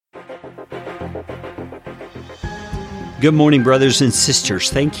Good morning, brothers and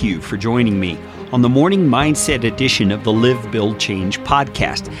sisters. Thank you for joining me on the Morning Mindset edition of the Live, Build, Change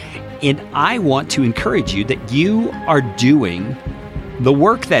podcast. And I want to encourage you that you are doing the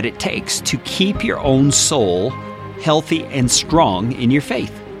work that it takes to keep your own soul healthy and strong in your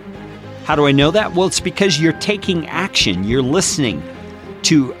faith. How do I know that? Well, it's because you're taking action. You're listening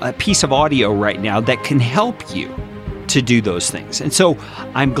to a piece of audio right now that can help you to do those things. And so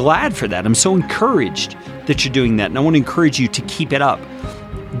I'm glad for that. I'm so encouraged that you're doing that. And I want to encourage you to keep it up.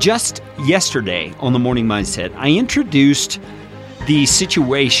 Just yesterday on the Morning Mindset, I introduced the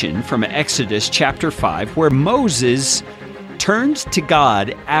situation from Exodus chapter 5 where Moses turned to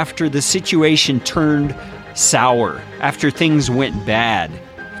God after the situation turned sour, after things went bad.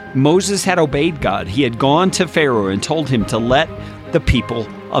 Moses had obeyed God. He had gone to Pharaoh and told him to let the people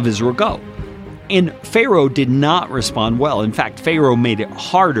of Israel go. And Pharaoh did not respond well. In fact, Pharaoh made it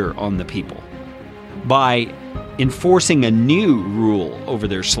harder on the people by enforcing a new rule over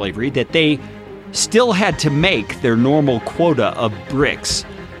their slavery that they still had to make their normal quota of bricks,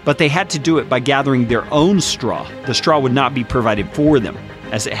 but they had to do it by gathering their own straw. The straw would not be provided for them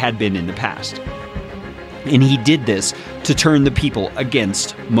as it had been in the past. And he did this to turn the people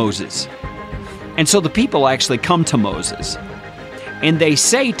against Moses. And so the people actually come to Moses and they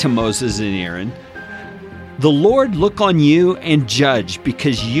say to Moses and Aaron, "The Lord look on you and judge,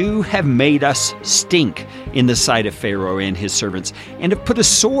 because you have made us stink in the sight of Pharaoh and his servants, and have put a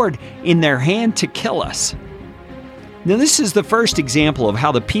sword in their hand to kill us." Now, this is the first example of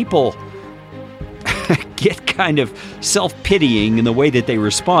how the people get kind of self-pitying in the way that they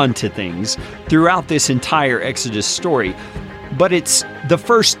respond to things throughout this entire Exodus story. But it's the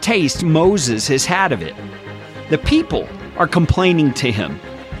first taste Moses has had of it. The people are complaining to him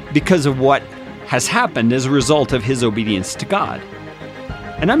because of what has happened as a result of his obedience to God.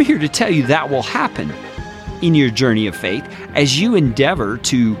 And I'm here to tell you that will happen in your journey of faith as you endeavor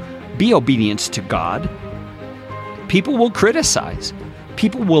to be obedient to God. People will criticize.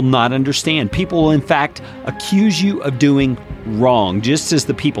 People will not understand. People will, in fact, accuse you of doing wrong, just as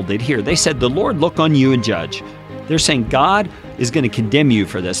the people did here. They said, "The Lord look on you and judge." They're saying God is going to condemn you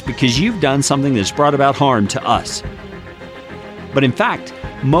for this because you've done something that's brought about harm to us. But in fact,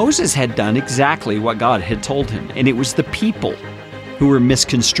 Moses had done exactly what God had told him, and it was the people who were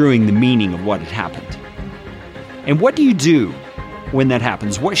misconstruing the meaning of what had happened. And what do you do when that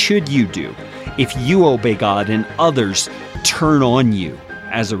happens? What should you do if you obey God and others turn on you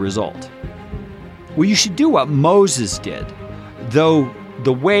as a result? Well, you should do what Moses did, though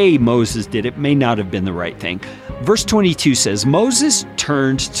the way Moses did it may not have been the right thing. Verse 22 says, Moses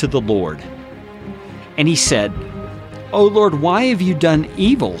turned to the Lord, and he said, "O Lord, why have you done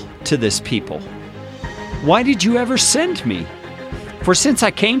evil to this people? Why did you ever send me? For since I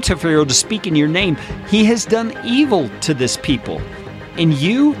came to Pharaoh to speak in your name, he has done evil to this people, and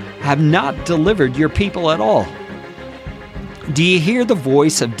you have not delivered your people at all." Do you hear the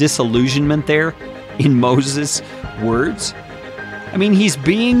voice of disillusionment there in Moses' words? I mean, he's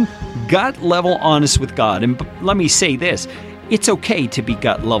being gut-level honest with God. And let me say this, it's okay to be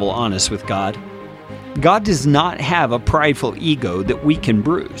gut-level honest with God. God does not have a prideful ego that we can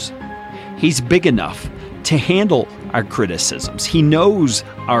bruise. He's big enough to handle our criticisms. He knows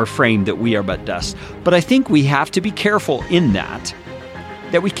our frame, that we are but dust. But I think we have to be careful in that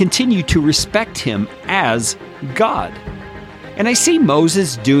we continue to respect him as God. And I see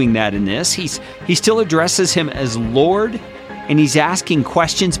Moses doing that in this. He still addresses him as Lord, and he's asking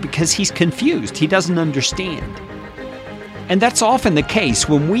questions because he's confused. He doesn't understand. And that's often the case.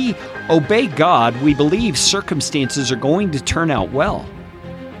 When we obey God, we believe circumstances are going to turn out well,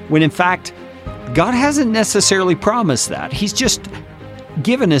 when in fact, God hasn't necessarily promised that. He's just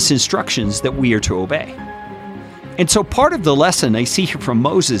given us instructions that we are to obey. And so part of the lesson I see here from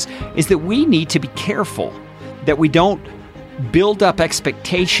Moses is that we need to be careful that we don't build up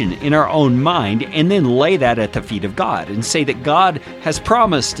expectation in our own mind and then lay that at the feet of God and say that God has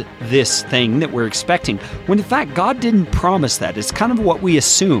promised this thing that we're expecting, when in fact God didn't promise that. It's kind of what we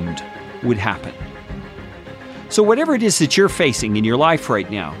assumed would happen. So whatever it is that you're facing in your life right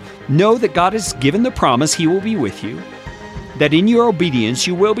now, know that God has given the promise He will be with you, that in your obedience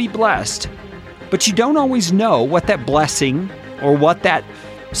you will be blessed, but you don't always know what that blessing or what that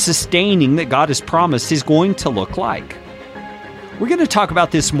sustaining that God has promised is going to look like. We're going to talk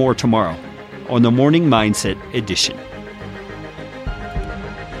about this more tomorrow on the Morning Mindset edition.